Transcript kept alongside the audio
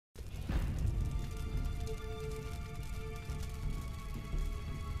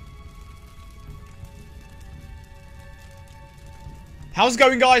How's it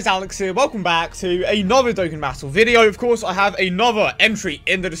going, guys? Alex here. Welcome back to another Dokkan Battle video. Of course, I have another entry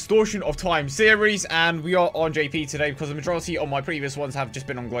in the Distortion of Time series, and we are on JP today because the majority of my previous ones have just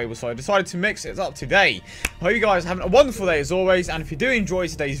been on Global, so I decided to mix it up today. I hope you guys are having a wonderful day as always, and if you do enjoy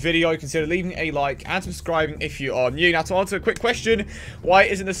today's video, consider leaving a like and subscribing if you are new. Now, to answer a quick question, why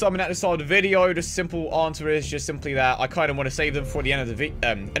isn't there summon at the start of the video? The simple answer is just simply that I kind of want to save them for the end of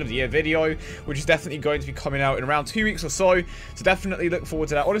the year video, which is definitely going to be coming out in around 2 weeks or so. So definitely look forward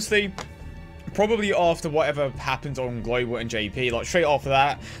to that. Honestly, probably after whatever happens on Global and JP, like straight after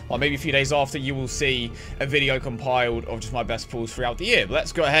that, or maybe a few days after, you will see a video compiled of just my best pulls throughout the year. But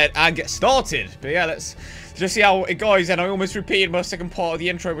let's go ahead and get started. But yeah, let's just see how it goes. And I almost repeated my second part of the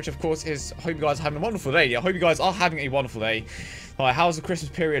intro, which of course is, I hope you guys are having a wonderful day. I hope you guys are having a wonderful day. How's the Christmas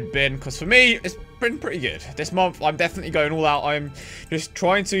period been? Because for me, it's been pretty good. This month, I'm definitely going all out. I'm just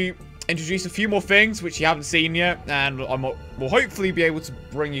trying to introduce a few more things which you haven't seen yet, and we'll hopefully be able to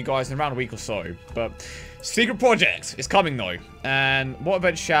bring you guys in around a week or so. But secret project is coming though, and what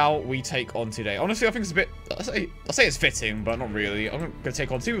event shall we take on today? Honestly, I think it's a bit, I'll say it's fitting, but not really. I'm going to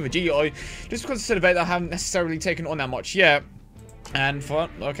take on two with Vegito, just because it's an event that I haven't necessarily taken on that much yet. And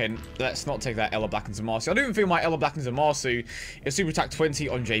okay, let's not take that LR Black and Zamasu. I don't even feel my LR Black and Zamasu is Super Attack 20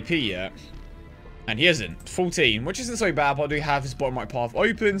 on JP yet. And he isn't. 14, which isn't so bad, but I do have his bottom right path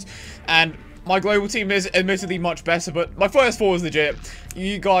opened. And my global team is admittedly much better, but my first four is legit.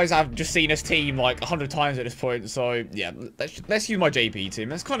 You guys have just seen this team like 100 times at this point, so yeah, let's use my JP team.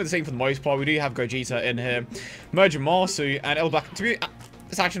 That's kind of the same for the most part. We do have Gogeta in here, Merging Masu, and LR Black. To be,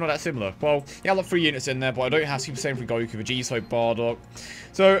 it's actually not that similar. Well, yeah, I have 3 units in there, but I don't have Super Saiyan 3 Goku, Vegito, Bardock.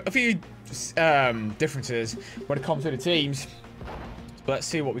 So a few differences when it comes to the teams. But let's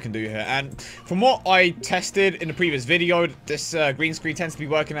see what we can do here. And from what I tested in the previous video, this green screen tends to be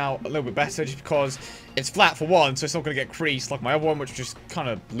working out a little bit better just because it's flat for one, so it's not going to get creased like my other one, which is just kind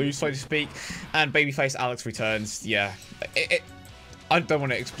of loose, so to speak. And Babyface Alex returns. Yeah, I don't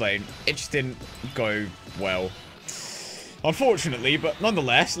want to explain. It just didn't go well, unfortunately. But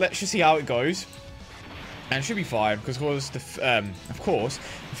nonetheless, let's just see how it goes. And it should be fine, because of course, the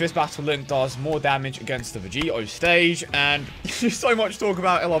Fifth Battle Link does more damage against the Vegito stage, and there's so much talk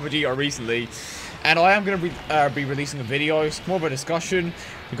about LR Vegito recently, and I am going to be releasing a video, it's more of a discussion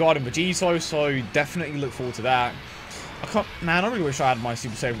regarding Vegito, so definitely look forward to that. Man, I really wish I had my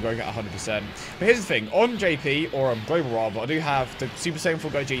Super Saiyan Goku at 100%. But here's the thing, on JP, or Global rather, I do have the Super Saiyan 4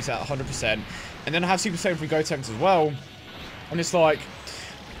 Gogeta at 100%, and then I have Super Saiyan 3 Gotenks as well, and it's like,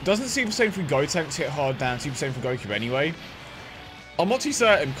 doesn't Super Saiyan 3 Gotenks hit hard than Super Saiyan 3 Goku anyway? I'm not too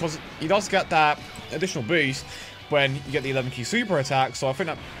certain, because he does get that additional boost when you get the 11 key super attack, so I think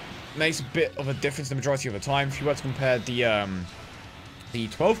that makes a bit of a difference the majority of the time. If you were to compare the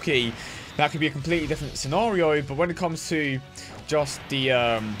 12 key, that could be a completely different scenario, but when it comes to just the,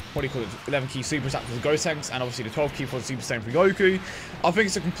 11 key super attack for the Gotenks, and obviously the 12 key for the Super Saiyan 3 Goku, I think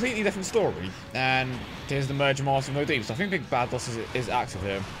it's a completely different story. And there's the Merger Master with no deep, so I think Big Bad Boss is active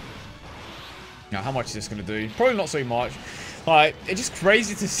here. Now, how much is this going to do? Probably not so much. Like, it's just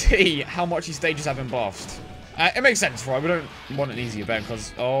crazy to see how much these stages have been buffed. It makes sense, right? We don't want an easy event,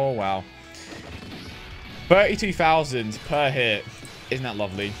 because, oh, wow. 32,000 per hit. Isn't that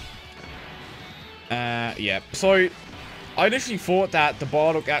lovely? Yeah. So, I initially thought that the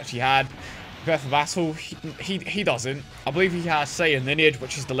Bardock actually had Breath of Battle. He doesn't. I believe he has Saiyan Lineage,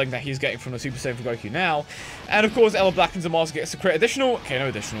 which is the link that he's getting from the Super Saiyan for Goku now. And of course, LR Black and Zamasu gets a crit additional. Okay, no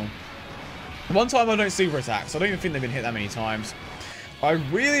additional. One time I don't super attack, so I don't even think they've been hit that many times. I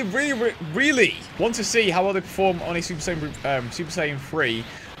really want to see how well they perform on a Super Saiyan 3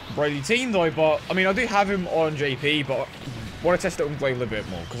 Broly team though, but I mean, I do have him on JP, but I want to test it on Global a bit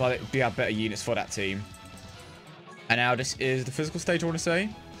more, because I do have better units for that team. And now this is the physical stage, I want to say.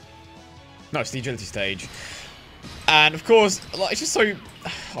 No, it's the agility stage. And of course, like, it's just so,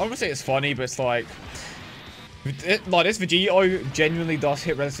 I wouldn't say it's funny, but it's like this Vegito genuinely does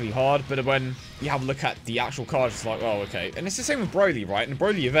hit relatively hard, but when you have a look at the actual card, it's like, oh, okay. And it's the same with Broly, right? In the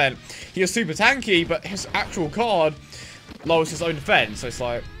Broly event, he is super tanky, but his actual card lowers his own defense, so it's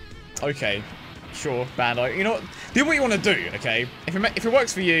like, okay, sure, Bandai, you know what? Do what you want to do, okay? If it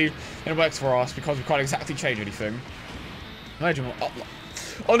works for you, then it works for us, because we can't exactly change anything.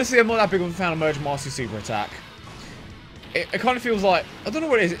 Honestly, I'm not that big of a fan of Merging Master Super Attack. It kind of feels like, I don't know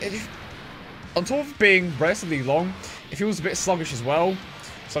what it is. On top of being relatively long, it feels a bit sluggish as well.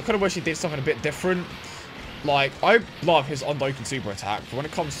 So I kind of wish he did something a bit different. Like, I love his Undoken Super Attack, but when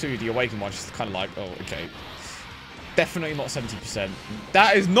it comes to the Awakened one, it's just kind of like, oh, okay. Definitely not 70%.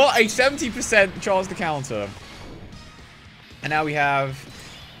 That is not a 70% chance to counter. And now we have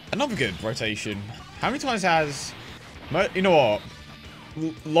another good rotation. How many times has... You know what?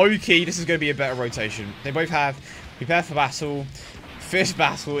 low-key, this is going to be a better rotation. They both have Prepare for Battle, Fierce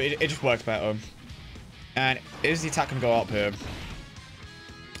Battle. It just works better. And is the attack going to go up here?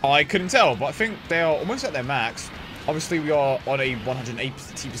 I couldn't tell, but I think they are almost at their max. Obviously, we are on a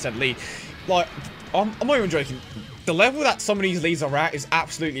 180% lead. Like, I'm not even joking. The level that some of these leads are at is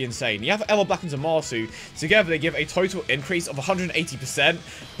absolutely insane. You have LR Black and Zamasu. Together, they give a total increase of 180%.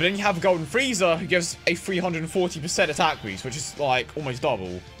 But then you have Golden Frieza, who gives a 340% attack boost, which is, like, almost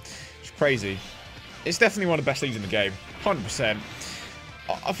double. It's crazy. It's definitely one of the best leads in the game. 100%.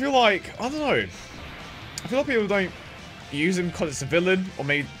 I feel like, I don't know. I feel like people don't use him because it's a villain, or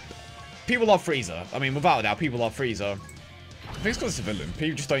maybe people love Frieza. I mean, without a doubt, people love Frieza. I think it's because it's a villain.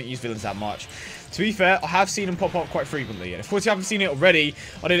 People just don't use villains that much. To be fair, I have seen him pop up quite frequently. And of course, you haven't seen it already,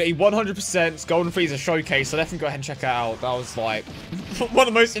 I did a 100% Golden Frieza showcase, so definitely go ahead and check it out. That was, like, one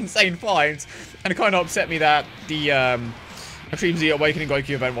of the most insane finds. And it kind of upset me that the Extreme Z Awakening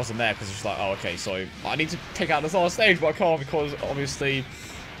Goku event wasn't there, because it's just like, oh, okay, so I need to take out this last stage, but I can't because, obviously,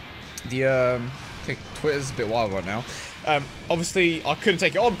 the, I think Twitter's a bit wild right now. Obviously, I couldn't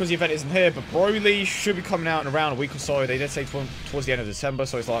take it on because the event isn't here, but Broly should be coming out in around a week or so. They did say towards the end of December,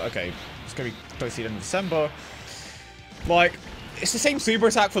 so it's like, okay, it's going to be close to the end of December. Like, it's the same super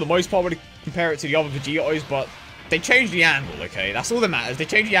attack for the most part when you compare it to the other Vegetos, but they changed the angle, okay? That's all that matters. They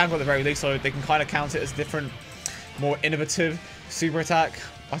changed the angle at the very least, so they can kind of count it as different, more innovative super attack,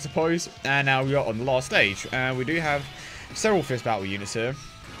 I suppose. And now we are on the last stage, and we do have several Fierce Battle units here.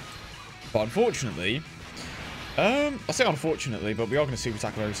 But unfortunately, I say unfortunately, but we are going to super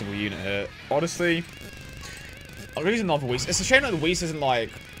attack every single unit here. Honestly, I'm going to use another Whis. It's a shame that the Whis isn't, like,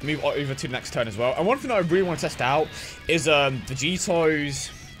 move over to the next turn as well. And one thing that I really want to test out is Vegeto's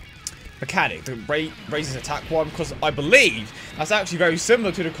mechanic, the raises attack one, because I believe that's actually very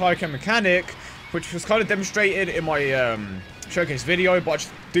similar to the Kaioken mechanic, which was kind of demonstrated in my showcase video, but I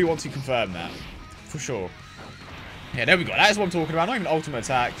just do want to confirm that for sure. Yeah, there we go. That is what I'm talking about. Not even ultimate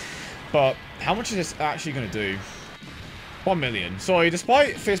attack. But how much is this actually going to do? 1 million. So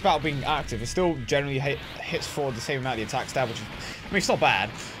despite Fierce Battle being active, it still generally hits for the same amount of the attack stab, which is, I mean, it's not bad,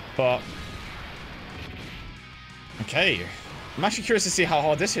 but okay. I'm actually curious to see how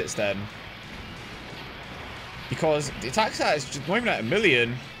hard this hits then, because the attack stat is just not even at 1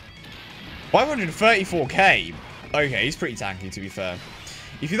 million. 534k. Okay, he's pretty tanky, to be fair.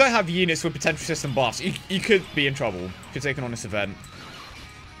 If you don't have units with potential system buffs, you could be in trouble if you're taking on this event.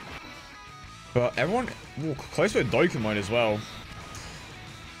 But everyone, close with Dokkan mode as well.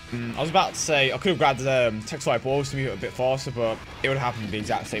 I was about to say, I could have grabbed the Tech Swipe Balls to move it a bit faster, but it would have happened the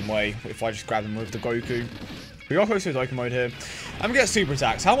exact same way if I just grabbed them with the Goku. We are close to Dokkan mode here. I'm going to get super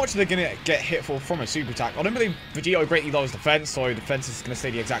attacks. How much are they going to get hit for from a super attack? I don't believe Vegito greatly lowers defense, so defense is going to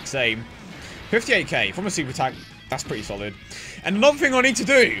stay the exact same. 58k from a super attack. That's pretty solid. And another thing I need to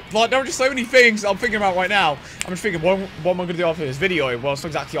do, like, there are just so many things I'm thinking about right now. I'm just thinking, what am I going to do after this video? Well, it's not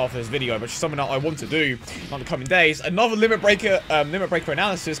exactly after this video, but just something that I want to do in the coming days. Another limit breaker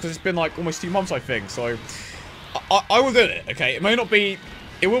analysis, because it's been like almost 2 months, I think. So I will do it. Okay, it may not be,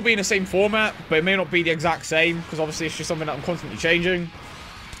 it will be in the same format, but it may not be the exact same, because obviously it's just something that I'm constantly changing.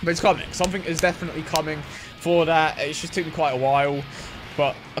 But it's coming. Something is definitely coming for that. It's just taken quite a while.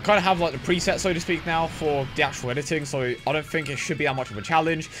 But I kind of have, like, the preset, so to speak, now for the actual editing, so I don't think it should be that much of a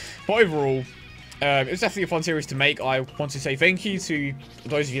challenge. But overall, it was definitely a fun series to make. I want to say thank you to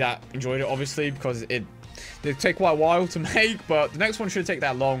those of you that enjoyed it, obviously, because it did take quite a while to make, but the next one shouldn't take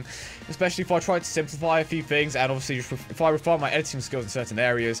that long, especially if I try to simplify a few things, and obviously just if I refine my editing skills in certain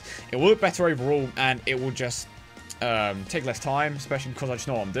areas, it will look better overall, and it will just take less time, especially because I just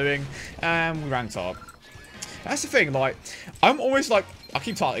know what I'm doing, and we ranked up. That's the thing, like, I'm almost like, I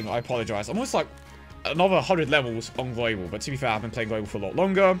keep typing, I apologize. I'm almost like another 100 levels on Global, but to be fair, I've been playing Global for a lot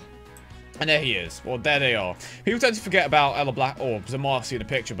longer. And there he is. Well, there they are. People tend to forget about LR Black or Zamasu in the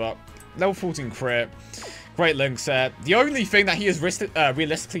picture, but level 14 crit. Great link set. The only thing that he is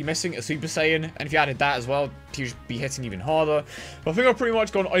realistically missing is Super Saiyan, and if you added that as well, he would be hitting even harder. But I think I've pretty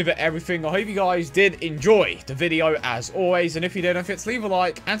much gone over everything. I hope you guys did enjoy the video as always, and if you did, don't forget to leave a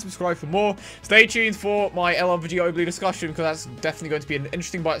like and subscribe for more. Stay tuned for my LR Vegito Blue discussion, because that's definitely going to be an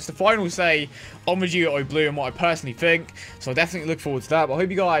interesting, but it's the final say on Vegito Blue and what I personally think. So I definitely look forward to that. But I hope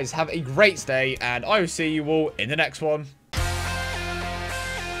you guys have a great day, and I will see you all in the next one.